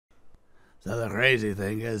So the crazy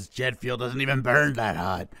thing is, jet fuel doesn't even burn that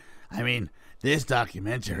hot. I mean, this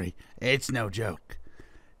documentary, it's no joke.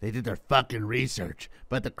 They did their fucking research,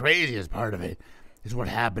 but the craziest part of it is what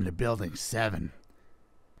happened to Building 7.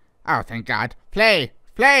 Oh, thank God. Flay!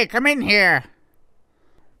 Flay, come in here!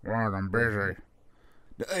 What? I'm busy.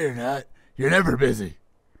 No, you're not. You're never busy.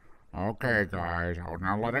 Okay, guys, I was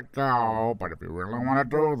gonna let it go, but if you really want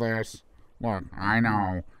to do this, look, I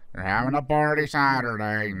know. You're having a party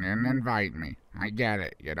Saturday and didn't invite me. I get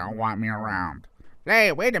it. You don't want me around.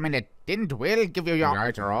 Flay, wait a minute. Didn't Will give you your... You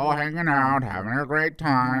guys are all hanging out, having a great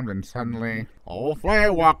time, and suddenly old Flay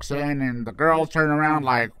walks in and the girls turn around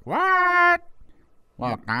like, what?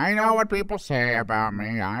 Look, I know what people say about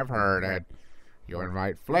me. I've heard it. You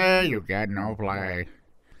invite Flay, you get no play.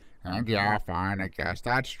 And yeah, fine, I guess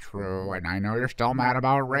that's true. And I know you're still mad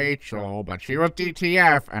about Rachel, but she was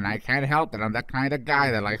DTF, and I can't help that I'm the kind of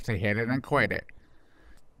guy that likes to hit it and quit it.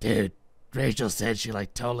 Dude, Rachel said she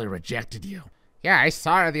totally rejected you. Yeah, I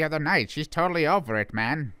saw her the other night. She's totally over it,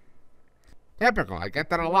 man. Typical, I get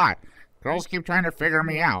that a lot. Girls keep trying to figure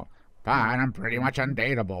me out, but I'm pretty much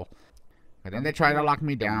undateable. And then they try to lock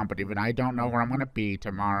me down, but even I don't know where I'm going to be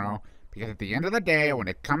tomorrow. Because at the end of the day, when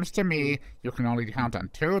it comes to me, you can only count on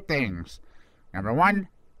two things. Number one,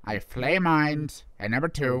 I flay minds. And number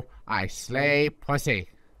two, I slay pussy.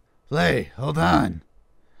 Flay, hold on.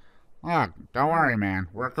 Look, don't worry, man.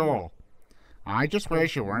 We're cool. I just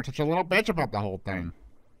wish you weren't such a little bitch about the whole thing.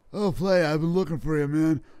 Oh, Flay, I've been looking for you,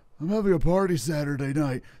 man. I'm having a party Saturday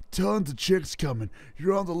night. Tons of chicks coming.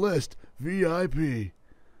 You're on the list. V.I.P.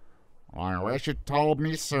 I wish you told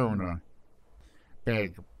me sooner.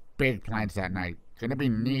 Big plans that night. Gonna be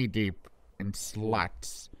knee-deep in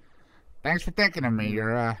sluts. Thanks for thinking of me.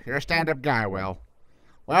 You're a stand-up guy, Will.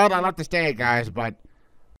 Well, I'd love to stay, guys, but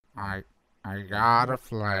I gotta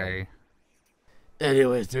flay.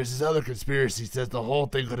 Anyways, there's this other conspiracy says the whole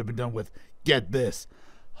thing could have been done with, get this,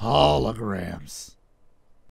 holograms.